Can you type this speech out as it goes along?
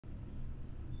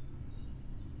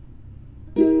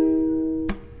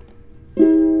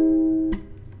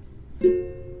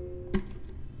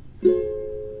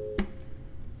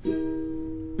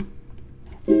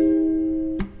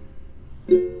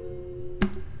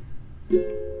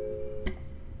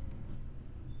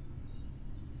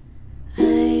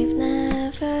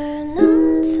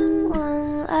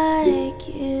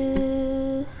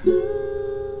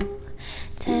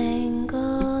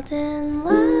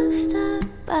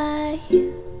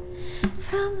you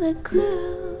from the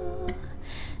glue.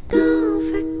 Don't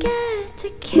forget to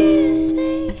kiss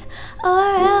me, or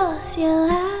else you'll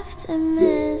have to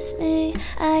miss me.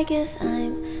 I guess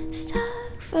I'm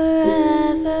stuck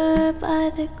forever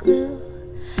by the glue.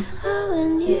 Oh,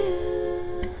 and you.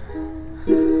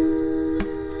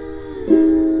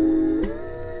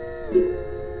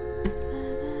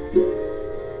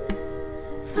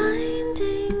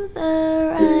 Finding the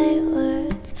right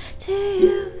words to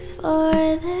use for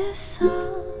this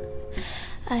song.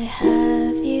 I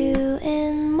have you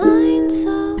in mind,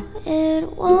 so it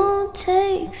won't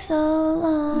take so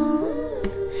long.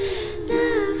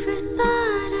 Never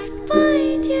thought I'd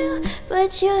find you,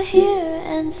 but you're here,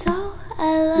 and so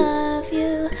I love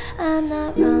you. I'm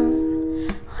not wrong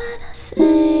when I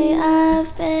say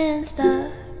I've been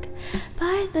stuck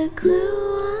by the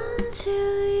glue onto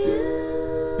you.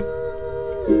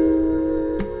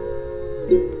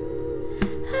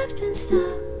 I've been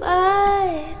stuck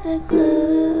by the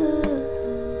glue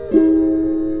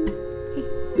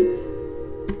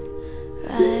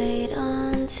right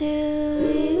onto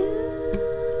you.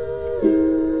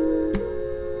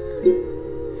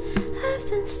 I've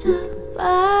been stuck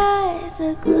by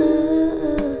the glue.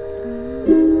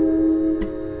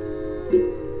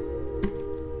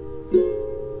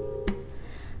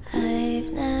 I've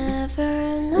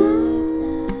never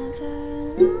known,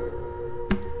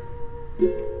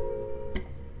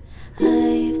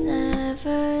 I've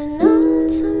never known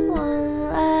someone